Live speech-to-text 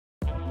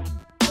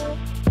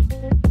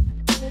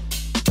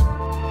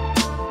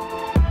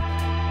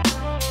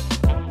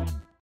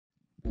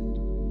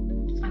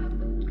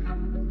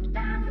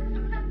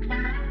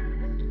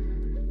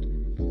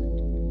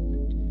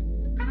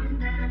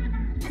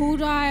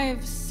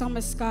dive, summer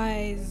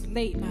skies,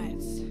 late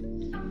nights.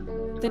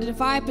 The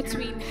divide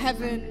between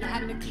heaven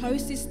and the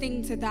closest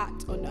thing to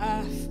that on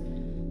earth.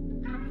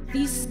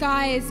 These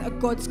skies are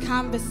God's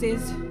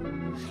canvases,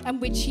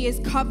 and which he has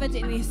covered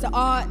in his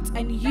art,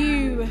 and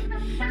you,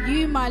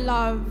 my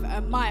love, are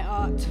my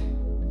art.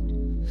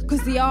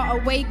 Because the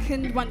art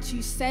awakened once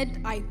you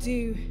said, I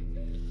do.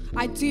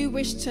 I do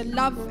wish to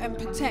love and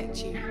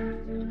protect you.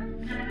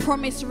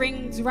 Promise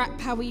rings wrap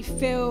how we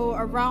feel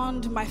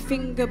around my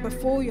finger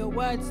before your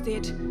words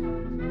did.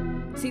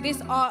 See,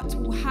 this art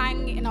will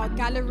hang in our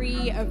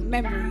gallery of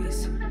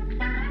memories.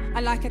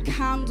 And like a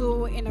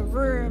candle in a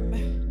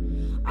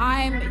room,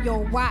 I'm your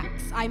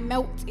wax, I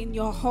melt in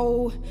your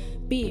whole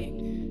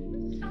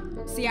being.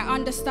 See, I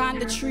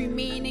understand the true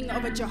meaning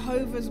of a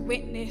Jehovah's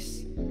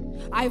Witness.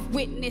 I've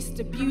witnessed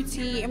the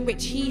beauty in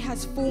which he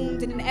has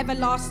formed and an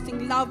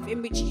everlasting love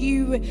in which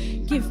you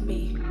give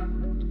me.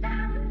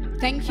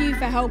 Thank you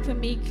for helping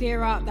me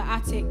clear out the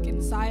attic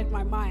inside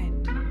my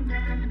mind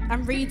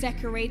and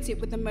redecorate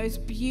it with the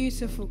most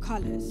beautiful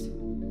colors,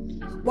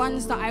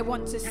 ones that I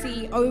want to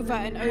see over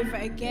and over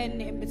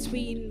again in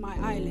between my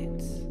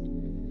eyelids.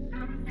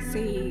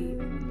 See,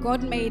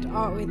 God made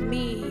art with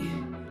me,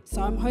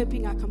 so I'm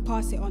hoping I can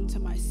pass it on to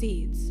my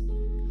seeds,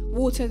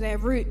 water their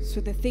roots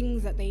with the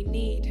things that they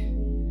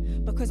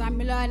need, because I'm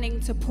learning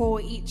to pour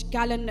each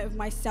gallon of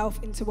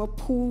myself into a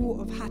pool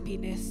of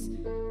happiness.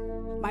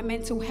 My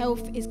mental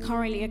health is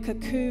currently a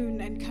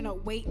cocoon and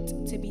cannot wait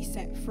to be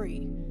set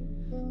free.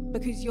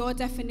 Because your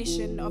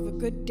definition of a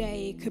good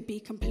day could be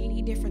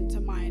completely different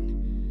to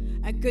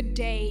mine. A good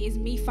day is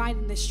me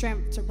finding the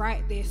strength to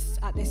write this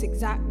at this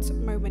exact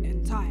moment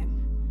in time.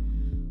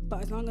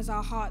 But as long as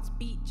our hearts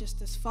beat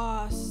just as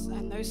fast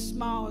and those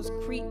smiles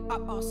creep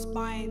up our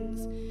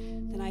spines,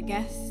 then I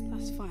guess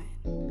that's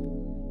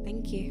fine.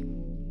 Thank you.